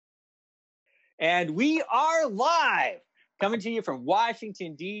And we are live, coming to you from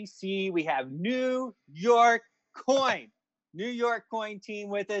Washington, D.C. We have New York Coin. New York Coin team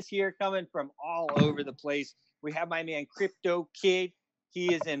with us here, coming from all over the place. We have my man Crypto Kid.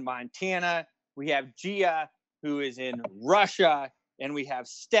 He is in Montana. We have Gia, who is in Russia. And we have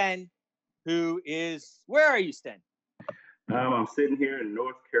Sten, who is, where are you, Sten? I'm sitting here in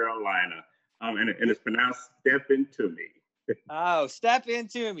North Carolina, and it's pronounced "step into me." Oh, step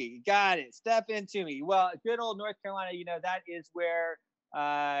into me. Got it. Step into me. Well, good old North Carolina, that is where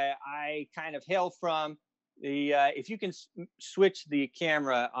I kind of hail from. If you can switch the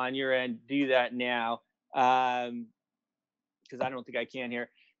camera on your end, do that now, because I don't think I can here.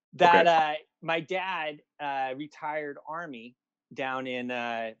 That okay. My dad retired Army down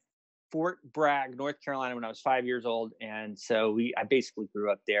in Fort Bragg, North Carolina, when I was 5 years old, and so I basically grew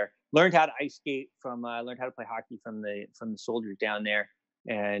up there. Learned how to ice skate learned how to play hockey from the soldiers down there,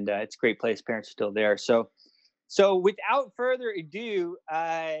 and it's a great place. Parents are still there. So without further ado,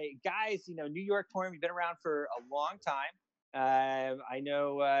 guys, New York Coin, we've been around for a long time. I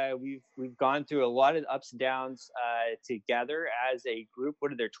know we've gone through a lot of ups and downs together as a group.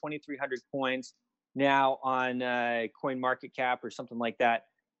 What are there, 2,300 coins now on Coin Market Cap or something like that?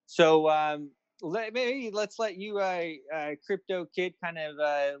 So let's let you, Crypto Kid, kind of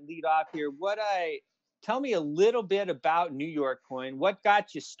lead off here. Tell me a little bit about New York Coin. What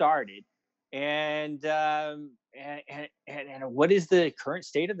got you started, and what is the current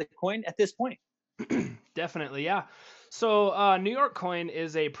state of the coin at this point? Definitely, yeah. So New York Coin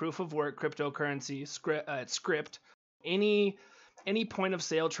is a proof of work cryptocurrency. It's script. Any point of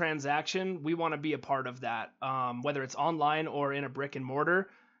sale transaction, we want to be a part of that, whether it's online or in a brick and mortar.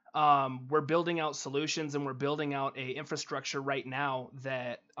 We're building out solutions, and we're building out a infrastructure right now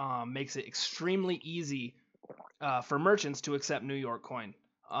that makes it extremely easy for merchants to accept New York Coin.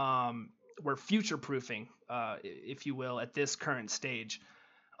 We're future-proofing, if you will, at this current stage.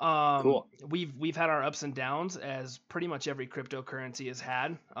 Cool. We've had our ups and downs, as pretty much every cryptocurrency has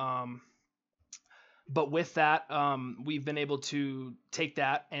had. But with that, we've been able to take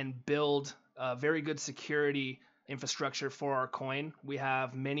that and build a very good security infrastructure for our coin. We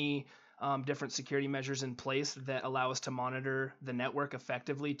have many different security measures in place that allow us to monitor the network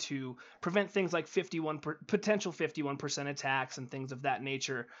effectively to prevent things like potential 51% attacks and things of that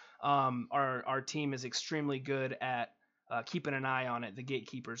nature. Our team is extremely good at keeping an eye on it, the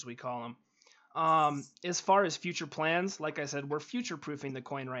gatekeepers, we call them. As far as future plans, like I said, we're future-proofing the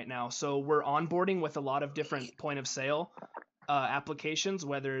coin right now. So we're onboarding with a lot of different point of sale applications,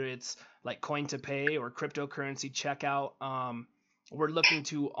 whether it's like coin to pay or cryptocurrency checkout. We're looking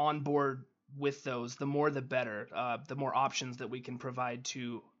to onboard with those. The more, the better. The more options that we can provide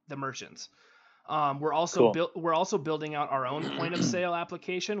to the merchants. We're also building out our own point of sale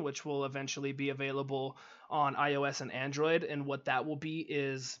application, which will eventually be available on iOS and Android. And what that will be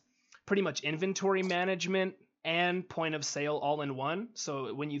is pretty much inventory management and point of sale all in one.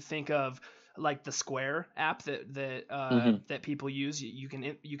 So when you think of like the Square app that people use, you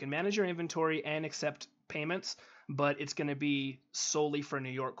can manage your inventory and accept payments, but it's going to be solely for New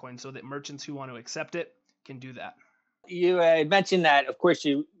York Coin, so that merchants who want to accept it can do that. You mentioned that, of course,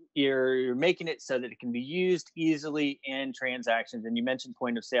 you're making it so that it can be used easily in transactions, and you mentioned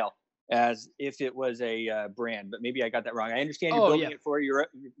point of sale as if it was a brand, but maybe I got that wrong. I understand you're building it for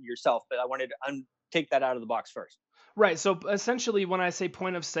yourself, but I wanted to take that out of the box first. Right. So essentially, when I say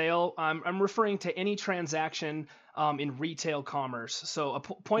point of sale, I'm referring to any transaction in retail commerce. So a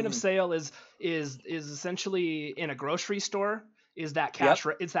point of sale is essentially in a grocery store. Is that cash?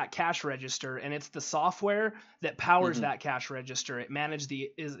 It's that cash register, and it's the software that powers that cash register. It manages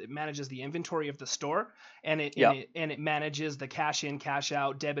the inventory of the store, and it manages the cash in, cash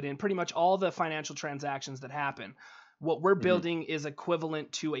out, debit in, pretty much all the financial transactions that happen. What we're building is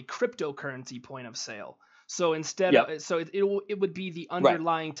equivalent to a cryptocurrency point of sale. So instead it would be the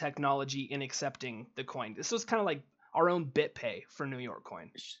underlying technology in accepting the coin. So it's kind of like our own BitPay for New York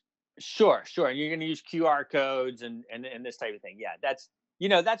Coin. Sure. And you're going to use QR codes and this type of thing. Yeah,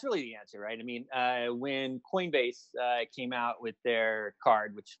 that's really the answer, right? I mean, when Coinbase came out with their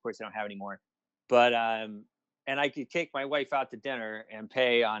card, which of course I don't have anymore, but and I could take my wife out to dinner and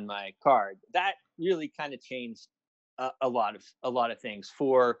pay on my card. That really kind of changed a lot of things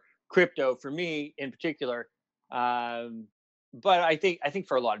for crypto, for me in particular. But I think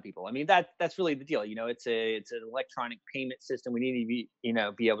for a lot of people, I mean, that's really the deal. It's an electronic payment system. We need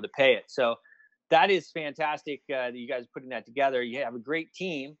to be able to pay it. So that is fantastic that you guys are putting that together. You have a great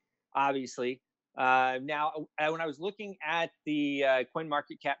team, obviously. Now, when I was looking at the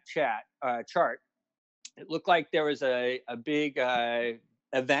CoinMarketCap chart, it looked like there was a big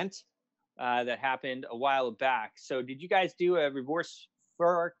event that happened a while back. So did you guys do a reverse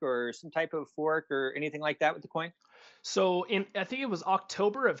fork or some type of fork or anything like that with the coin? So I think it was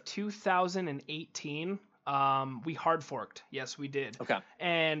October of 2018, we hard forked. Yes, we did. Okay.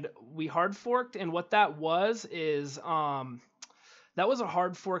 And we hard forked, and what that was is that was a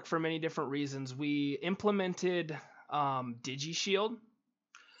hard fork for many different reasons. We implemented DigiShield,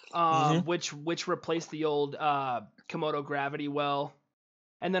 Mm-hmm. which replaced the old Komodo gravity well.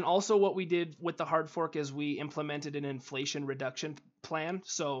 And then also what we did with the hard fork is we implemented an inflation reduction plan.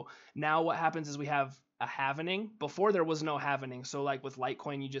 So now what happens is we have a halvening. Before there was no halvening. So like with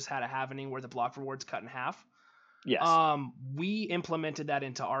Litecoin, you just had a halvening where the block reward's cut in half. Yes. We implemented that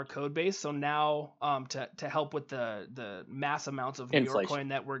into our code base. So now to help with the mass amounts of New York Inflation. coin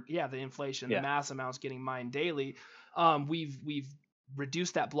that were the inflation, the Yeah. mass amounts getting mined daily, we've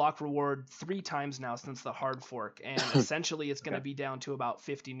reduced that block reward 3 times now since the hard fork, and essentially it's going to Okay. be down to about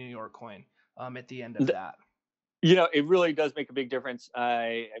 50 New York coin at the end of that. It really does make a big difference.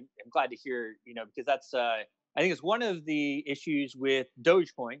 I'm glad to hear, because that's, I think it's one of the issues with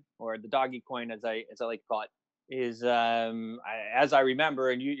Dogecoin, or the doggy coin, as I like to call it, is, as I remember,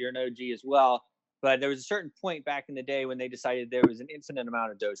 and you're an OG as well, but there was a certain point back in the day when they decided there was an infinite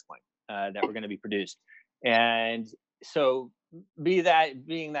amount of Dogecoin that were going to be produced. And so being that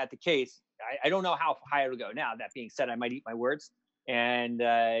the case, I don't know how high it'll go. Now, that being said, I might eat my words, and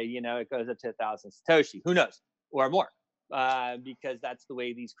it goes up to 1,000 Satoshi. Who knows? Or more, because that's the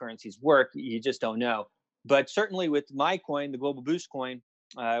way these currencies work. You just don't know. But certainly with my coin, the Global Boost coin,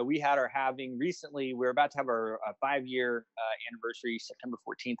 we had our halving recently. We're about to have our 5-year anniversary, September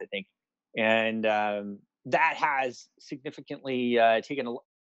 14th, I think. And that has significantly taken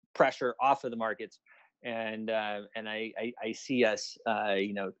pressure off of the markets. And I see us,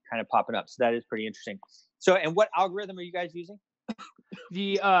 kind of popping up. So that is pretty interesting. So, and what algorithm are you guys using?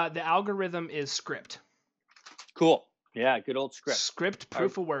 The algorithm is Script. Cool. Yeah, good old Script. Script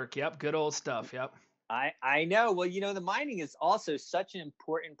proof of work. Yep, good old stuff. Yep. I know. Well, the mining is also such an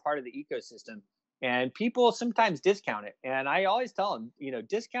important part of the ecosystem, and people sometimes discount it. And I always tell them,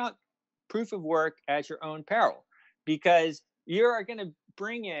 discount proof of work at your own peril, because you're going to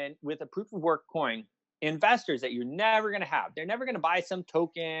bring in, with a proof of work coin, investors that you're never going to have. They're never going to buy some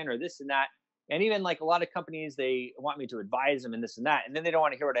token or this and that. And even like a lot of companies, they want me to advise them and this and that, and then they don't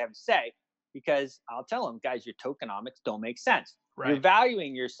want to hear what I have to say, because I'll tell them, guys, your tokenomics don't make sense. Right. You're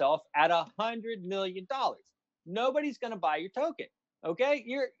valuing yourself at $100 million. Nobody's going to buy your token. Okay,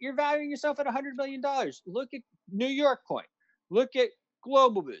 you're valuing yourself at $100 million. Look at New York Coin. Look at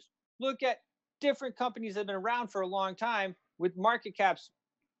Global Boost. Look at different companies that have been around for a long time with market caps.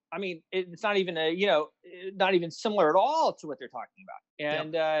 I mean, it's not even not even similar at all to what they're talking about.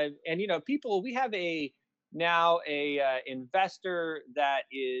 And people, we have now a investor that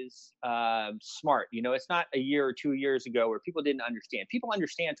is smart. It's not a year or 2 years ago where people didn't understand. People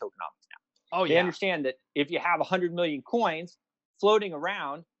understand tokenomics now. Oh, They yeah. understand that if you have 100 million coins floating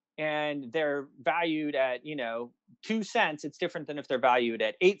around and they're valued at 2 cents, it's different than if they're valued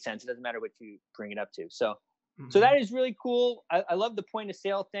at 8 cents. It doesn't matter what you bring it up to. So that is really cool. I love the point of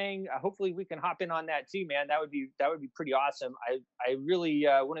sale thing. Hopefully we can hop in on that too, man. That would be pretty awesome. I really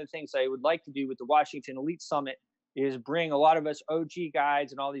one of the things I would like to do with the Washington Elite Summit is bring a lot of us OG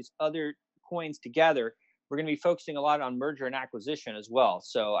guides and all these other coins together. We're going to be focusing a lot on merger and acquisition as well.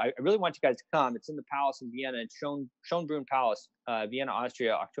 So I really want you guys to come. It's in the Palace in Vienna. It's Schönbrunn Palace, Vienna,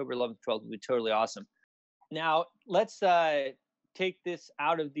 Austria, October 11th, 12th. Will be totally awesome. Now let's take this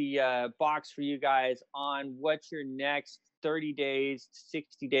out of the box for you guys on what your next 30 days,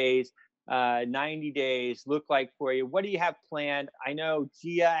 60 days, 90 days look like for you. What do you have planned? I know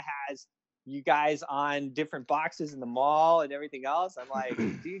Gia has you guys on different boxes in the mall and everything else. I'm like,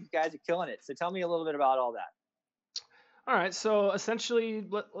 dude, you guys are killing it. So tell me a little bit about all that. All right, so essentially,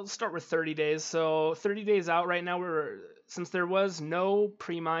 let's start with 30 days. So 30 days out right now, since there was no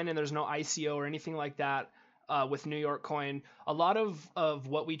pre-mine and there's no ICO or anything like that with New York Coin, a lot of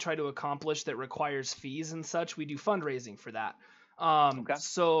what we try to accomplish that requires fees and such, we do fundraising for that. Okay.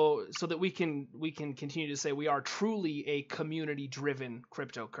 So that we can continue to say we are truly a community-driven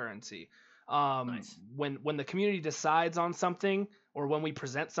cryptocurrency. Nice. When the community decides on something, or when we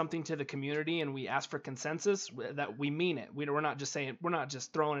present something to the community and we ask for consensus, that we mean it. We're not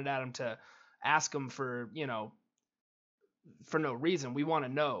just throwing it at them to ask them for for no reason. We want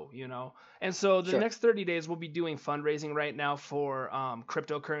to know. And so the next 30 days we'll be doing fundraising right now for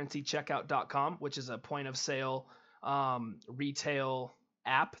cryptocurrencycheckout.com, which is a point of sale retail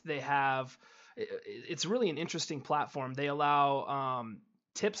app. It's really an interesting platform. They allow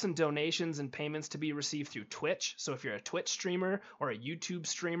tips and donations and payments to be received through Twitch. So if you're a Twitch streamer or a YouTube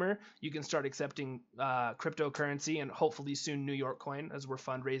streamer, you can start accepting cryptocurrency and hopefully soon New York coin, as we're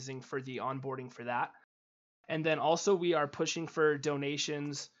fundraising for the onboarding for that. And then also we are pushing for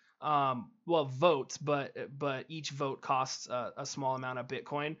donations, votes, but each vote costs a small amount of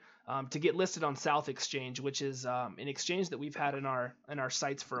Bitcoin to get listed on South Exchange, which is an exchange that we've had in our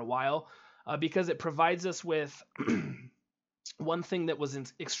sites for a while, because it provides us with one thing that was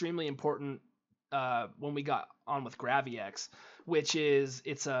extremely important when we got on with GraviX, which is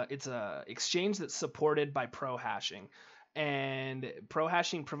it's a exchange that's supported by pro hashing, and pro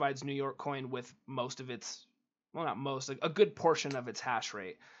hashing provides New York coin with most of its, well, not most, a good portion of its hash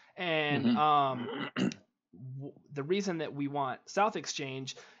rate. And the reason that we want South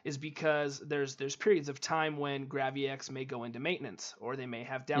Exchange is because there's periods of time when GraviX may go into maintenance or they may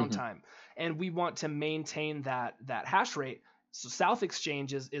have downtime, and we want to maintain that hash rate. So South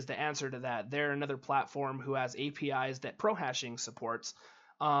Exchange is the answer to that. They're another platform who has APIs that pro hashing supports,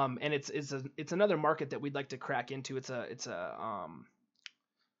 and it's another market that we'd like to crack into. It's a if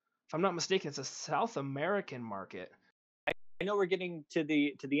I'm not mistaken, it's a South American market. I know we're getting to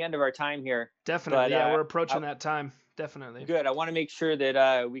the end of our time here. Definitely, but, yeah, we're approaching that time. Definitely. Good. I want to make sure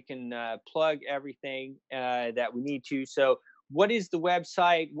that we can plug everything that we need to. So, what is the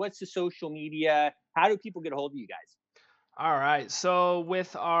website? What's the social media? How do people get a hold of you guys? All right. So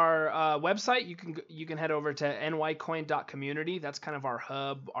with our website, you can head over to nycoin.community. That's kind of our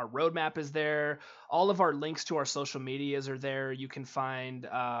hub. Our roadmap is there. All of our links to our social medias are there. You can find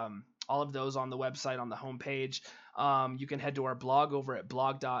all of those on the website on the homepage. You can head to our blog over at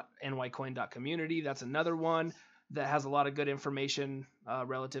blog.nycoin.community. That's another one that has a lot of good information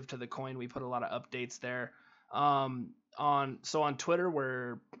relative to the coin. We put a lot of updates there. On Twitter,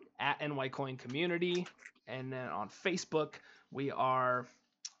 we're at nycoincommunity. And then on Facebook, we are,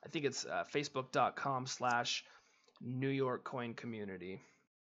 I think it's facebook.com/New York Coin Community.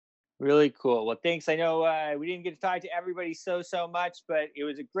 Really cool. Well, thanks. I know we didn't get to talk to everybody so much, but it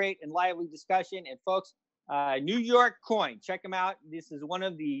was a great and lively discussion. And folks, New York Coin, check them out. This is one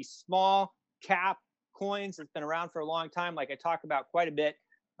of the small cap coins that's been around for a long time, like I talk about quite a bit.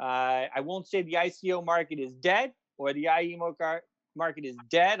 I won't say the ICO market is dead or the IEMO market is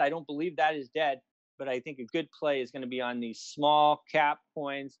dead. I don't believe that is dead. But I think a good play is going to be on these small cap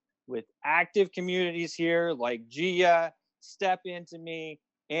coins with active communities here like Gia, Step Into Me,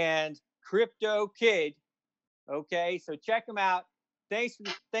 and Crypto Kid. Okay, so check them out. Thanks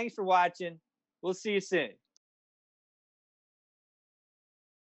for watching. We'll see you soon.